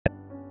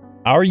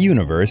Our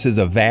universe is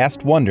a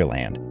vast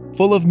wonderland,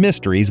 full of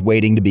mysteries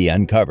waiting to be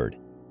uncovered.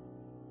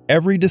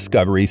 Every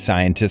discovery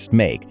scientists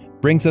make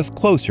brings us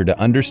closer to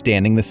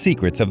understanding the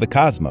secrets of the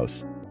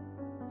cosmos.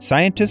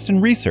 Scientists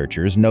and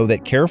researchers know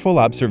that careful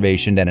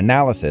observation and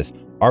analysis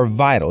are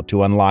vital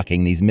to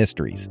unlocking these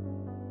mysteries.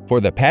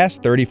 For the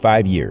past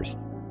 35 years,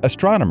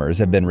 astronomers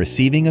have been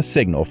receiving a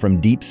signal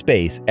from deep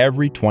space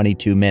every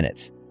 22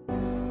 minutes.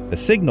 The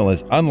signal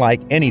is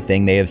unlike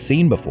anything they have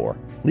seen before,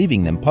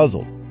 leaving them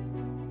puzzled.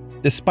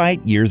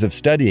 Despite years of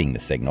studying the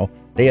signal,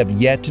 they have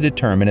yet to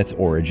determine its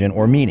origin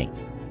or meaning.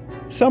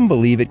 Some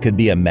believe it could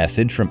be a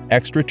message from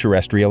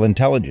extraterrestrial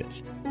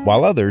intelligence,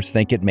 while others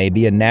think it may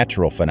be a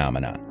natural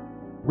phenomenon.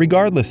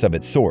 Regardless of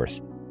its source,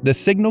 the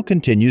signal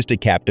continues to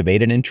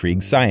captivate and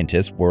intrigue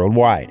scientists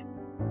worldwide.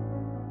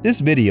 This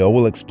video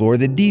will explore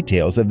the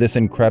details of this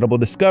incredible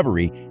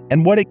discovery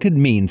and what it could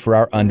mean for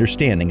our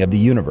understanding of the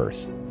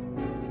universe.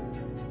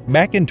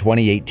 Back in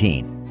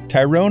 2018,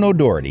 Tyrone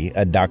O'Doherty,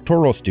 a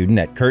doctoral student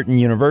at Curtin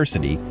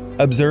University,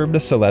 observed a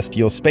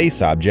celestial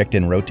space object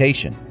in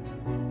rotation.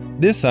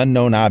 This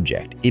unknown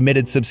object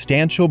emitted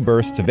substantial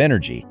bursts of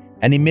energy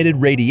and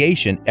emitted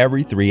radiation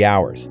every 3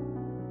 hours.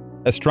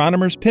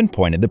 Astronomers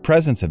pinpointed the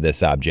presence of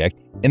this object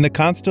in the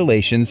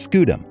constellation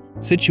Scutum,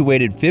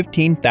 situated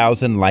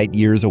 15,000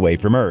 light-years away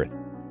from Earth.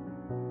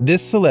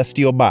 This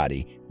celestial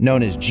body,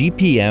 known as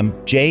GPM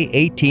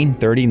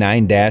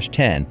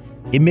J1839-10,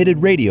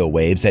 emitted radio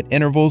waves at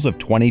intervals of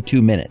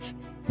 22 minutes,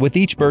 with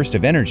each burst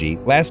of energy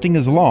lasting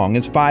as long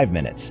as 5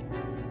 minutes.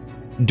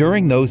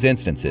 During those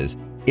instances,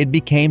 it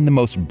became the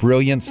most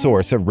brilliant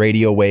source of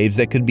radio waves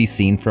that could be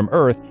seen from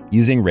Earth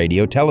using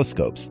radio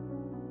telescopes.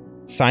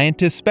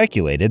 Scientists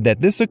speculated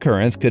that this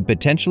occurrence could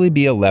potentially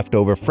be a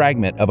leftover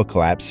fragment of a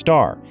collapsed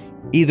star,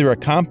 either a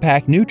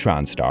compact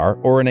neutron star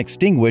or an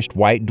extinguished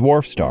white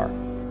dwarf star,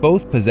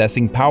 both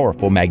possessing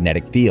powerful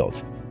magnetic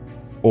fields.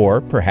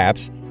 Or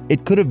perhaps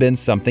it could have been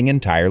something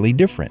entirely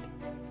different.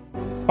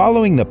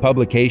 Following the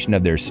publication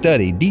of their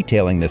study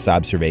detailing this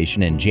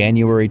observation in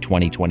January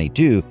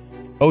 2022,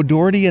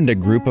 O'Doherty and a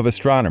group of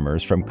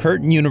astronomers from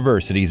Curtin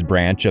University's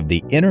branch of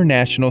the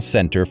International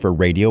Center for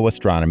Radio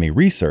Astronomy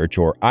Research,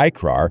 or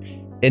ICRAR,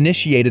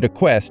 initiated a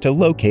quest to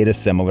locate a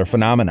similar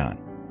phenomenon.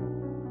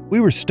 We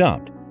were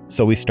stumped,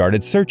 so we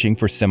started searching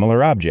for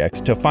similar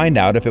objects to find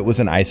out if it was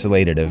an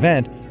isolated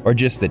event or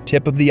just the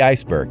tip of the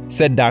iceberg,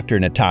 said Dr.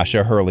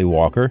 Natasha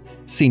Hurley-Walker,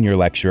 senior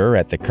lecturer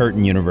at the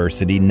Curtin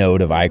University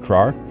node of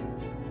ICRAR.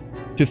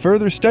 To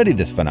further study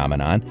this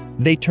phenomenon,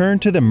 they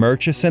turned to the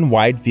Murchison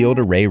Wide Field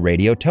Array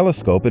Radio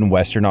Telescope in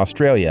Western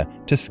Australia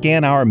to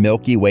scan our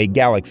Milky Way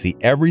galaxy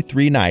every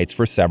 3 nights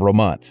for several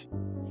months.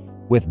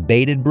 With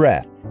bated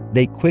breath,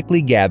 they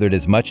quickly gathered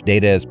as much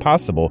data as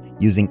possible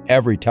using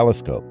every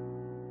telescope.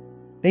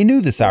 They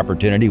knew this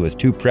opportunity was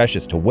too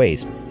precious to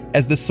waste,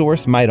 as the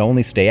source might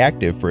only stay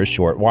active for a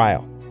short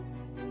while.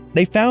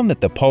 They found that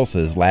the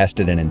pulses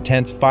lasted an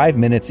intense 5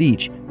 minutes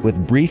each,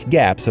 with brief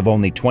gaps of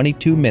only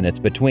 22 minutes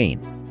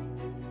between.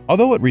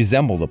 Although it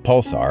resembled a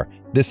pulsar,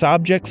 this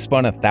object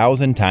spun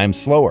 1,000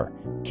 times slower,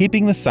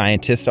 keeping the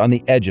scientists on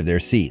the edge of their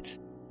seats.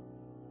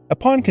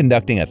 Upon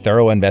conducting a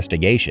thorough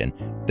investigation,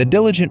 the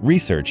diligent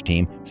research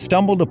team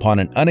stumbled upon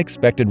an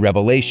unexpected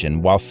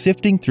revelation while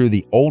sifting through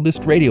the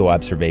oldest radio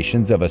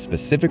observations of a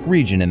specific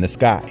region in the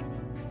sky.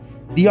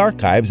 The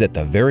archives at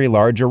the Very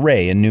Large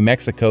Array in New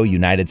Mexico,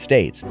 United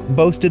States,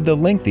 boasted the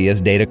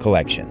lengthiest data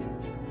collection.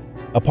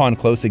 Upon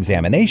close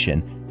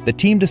examination, the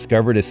team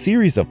discovered a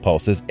series of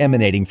pulses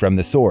emanating from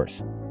the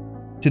source.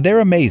 To their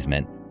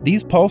amazement,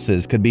 these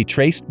pulses could be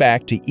traced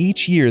back to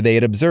each year they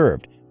had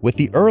observed, with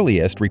the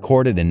earliest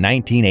recorded in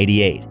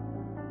 1988.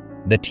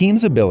 The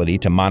team's ability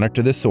to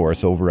monitor the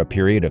source over a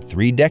period of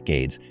 3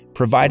 decades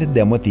provided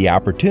them with the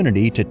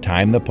opportunity to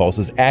time the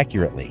pulses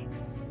accurately.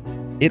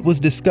 It was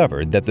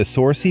discovered that the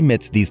source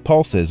emits these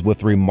pulses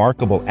with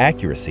remarkable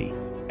accuracy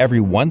every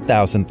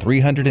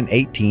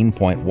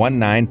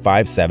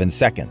 1,318.1957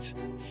 seconds,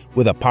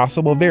 with a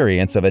possible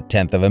variance of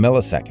 1/10 of a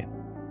millisecond.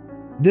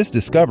 This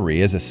discovery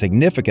is a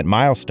significant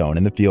milestone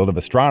in the field of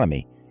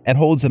astronomy and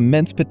holds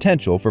immense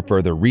potential for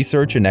further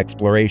research and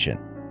exploration.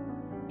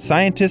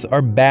 Scientists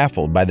are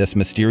baffled by this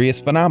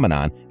mysterious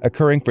phenomenon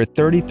occurring for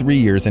 33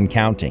 years and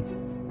counting.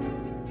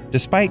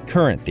 Despite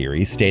current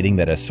theories stating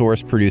that a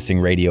source producing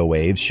radio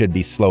waves should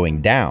be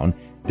slowing down,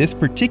 this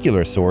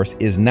particular source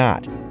is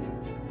not.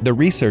 The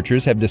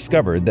researchers have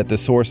discovered that the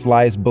source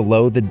lies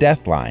below the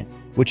death line,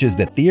 which is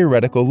the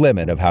theoretical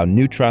limit of how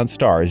neutron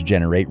stars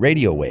generate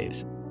radio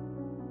waves.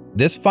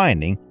 This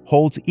finding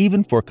holds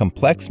even for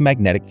complex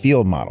magnetic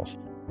field models.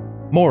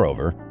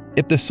 Moreover,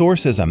 if the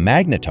source is a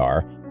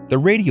magnetar, the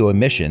radio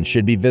emissions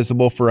should be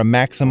visible for a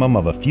maximum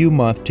of a few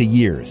months to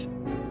years.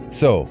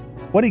 So,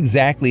 what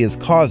exactly is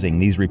causing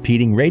these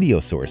repeating radio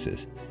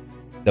sources?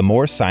 The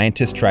more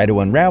scientists try to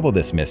unravel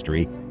this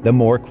mystery, the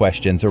more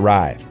questions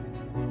arrive.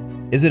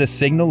 Is it a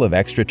signal of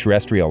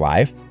extraterrestrial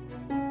life?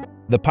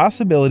 The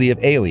possibility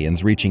of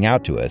aliens reaching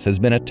out to us has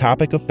been a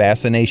topic of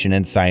fascination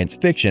in science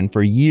fiction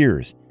for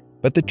years,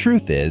 but the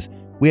truth is,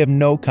 we have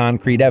no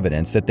concrete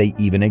evidence that they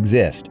even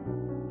exist.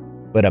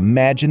 but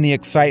imagine the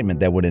excitement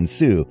that would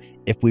ensue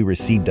if we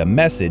received a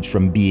message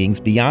from beings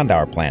beyond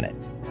our planet.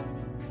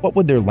 What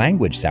would their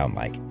language sound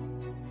like?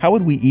 How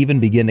would we even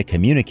begin to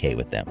communicate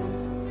with them?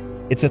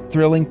 It's a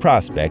thrilling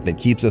prospect that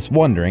keeps us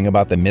wondering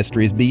about the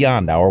mysteries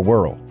beyond our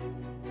world.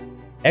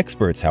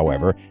 Experts,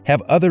 however,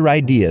 have other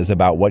ideas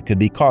about what could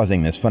be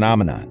causing this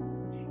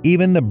phenomenon.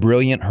 Even the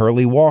brilliant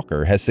Hurley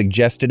Walker has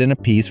suggested in a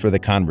piece for The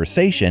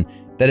Conversation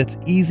that it's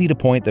easy to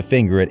point the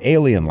finger at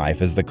alien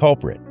life as the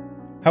culprit.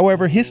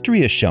 However,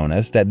 history has shown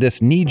us that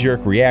this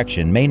knee-jerk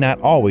reaction may not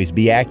always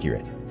be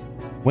accurate.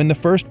 When the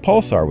first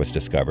pulsar was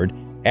discovered,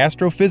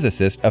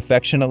 astrophysicists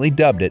affectionately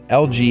dubbed it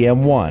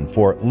LGM-1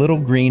 for Little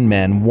Green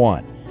Men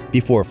 1,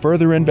 before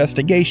further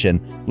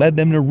investigation led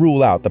them to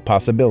rule out the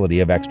possibility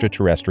of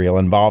extraterrestrial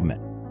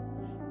involvement.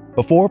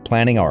 Before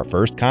planning our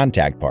first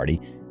contact party,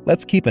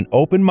 let's keep an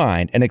open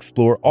mind and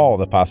explore all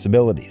the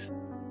possibilities.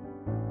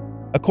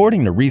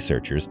 According to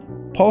researchers,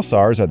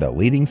 pulsars are the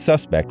leading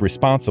suspect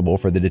responsible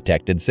for the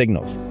detected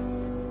signals.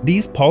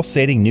 These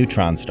pulsating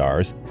neutron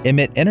stars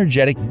emit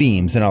energetic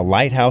beams in a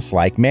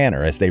lighthouse-like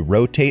manner as they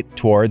rotate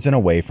towards and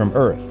away from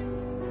Earth.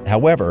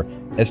 However,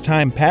 as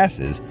time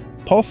passes,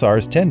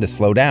 pulsars tend to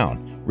slow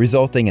down,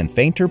 resulting in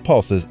fainter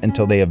pulses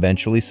until they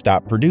eventually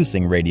stop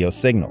producing radio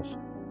signals.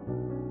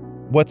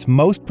 What's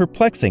most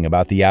perplexing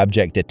about the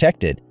object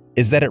detected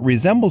is that it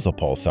resembles a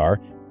pulsar,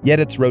 yet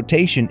its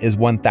rotation is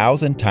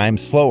 1,000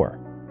 times slower.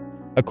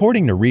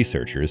 According to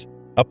researchers,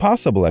 a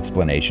possible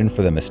explanation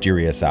for the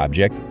mysterious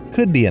object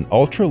could be an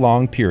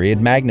ultra-long period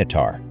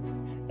magnetar,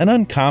 an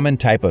uncommon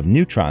type of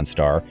neutron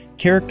star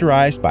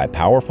characterized by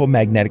powerful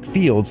magnetic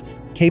fields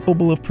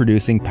capable of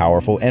producing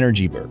powerful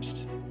energy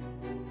bursts.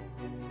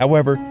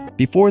 However,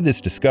 before this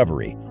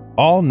discovery,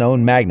 all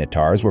known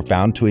magnetars were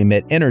found to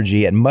emit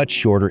energy at much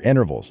shorter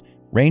intervals,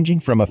 ranging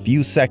from a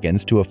few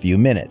seconds to a few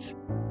minutes.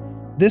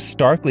 This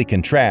starkly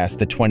contrasts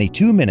the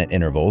 22-minute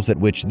intervals at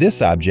which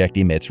this object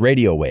emits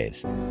radio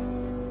waves.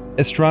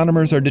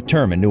 Astronomers are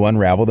determined to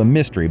unravel the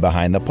mystery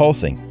behind the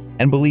pulsing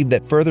and believe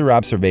that further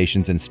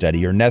observations and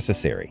study are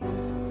necessary.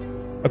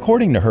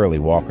 According to Hurley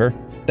Walker,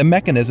 the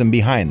mechanism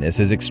behind this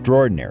is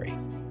extraordinary.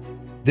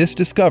 This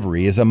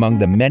discovery is among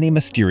the many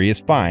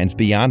mysterious finds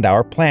beyond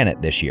our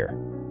planet this year.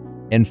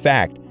 In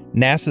fact,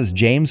 NASA's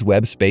James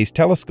Webb Space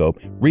Telescope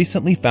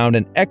recently found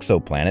an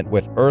exoplanet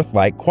with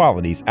Earth-like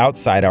qualities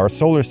outside our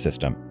solar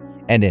system,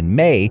 and in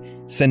May,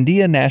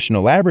 Sandia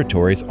National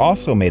Laboratories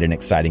also made an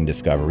exciting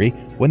discovery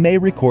when they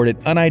recorded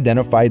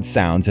unidentified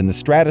sounds in the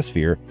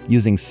stratosphere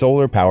using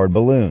solar-powered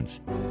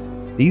balloons.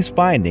 These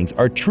findings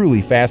are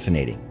truly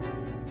fascinating.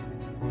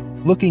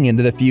 Looking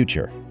into the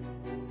future,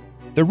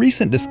 the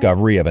recent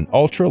discovery of an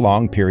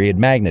ultra-long period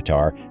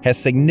magnetar has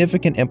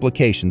significant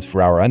implications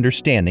for our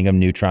understanding of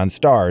neutron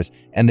stars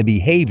and the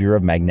behavior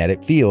of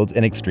magnetic fields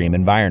in extreme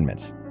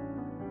environments.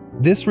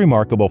 This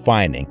remarkable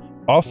finding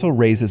also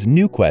raises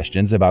new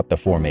questions about the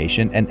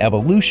formation and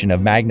evolution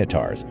of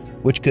magnetars,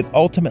 which could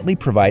ultimately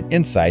provide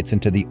insights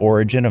into the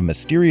origin of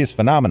mysterious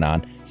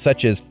phenomenon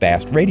such as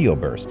fast radio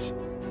bursts.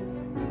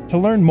 To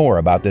learn more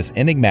about this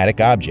enigmatic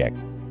object,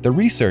 the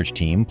research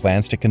team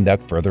plans to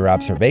conduct further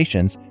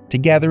observations to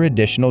gather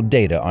additional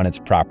data on its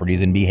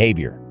properties and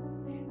behavior.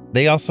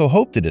 They also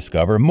hope to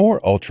discover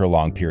more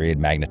ultra-long period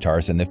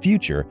magnetars in the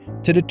future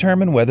to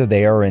determine whether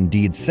they are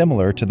indeed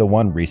similar to the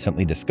one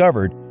recently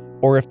discovered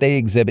or if they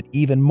exhibit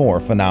even more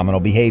phenomenal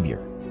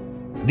behavior.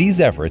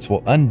 These efforts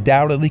will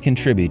undoubtedly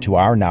contribute to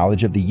our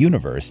knowledge of the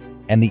universe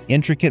and the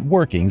intricate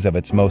workings of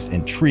its most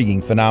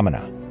intriguing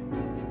phenomena.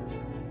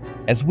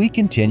 As we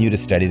continue to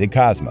study the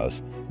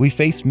cosmos, we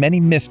face many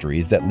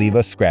mysteries that leave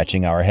us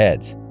scratching our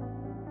heads.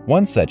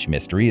 One such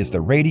mystery is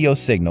the radio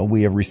signal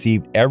we have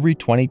received every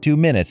 22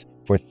 minutes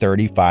for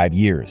 35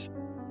 years.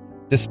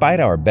 Despite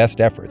our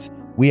best efforts,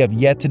 we have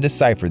yet to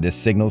decipher this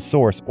signal's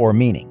source or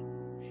meaning.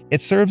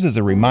 It serves as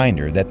a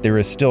reminder that there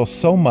is still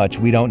so much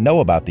we don't know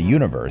about the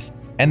universe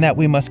and that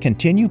we must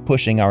continue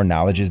pushing our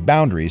knowledge's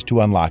boundaries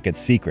to unlock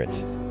its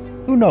secrets.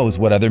 Who knows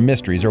what other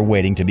mysteries are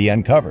waiting to be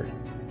uncovered?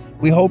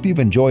 We hope you've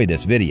enjoyed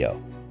this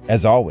video.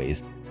 As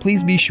always,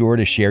 please be sure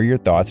to share your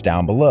thoughts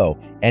down below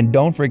and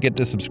don't forget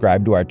to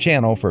subscribe to our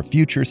channel for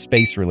future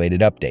space-related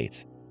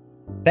updates.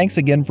 Thanks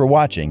again for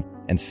watching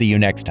and see you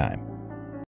next time.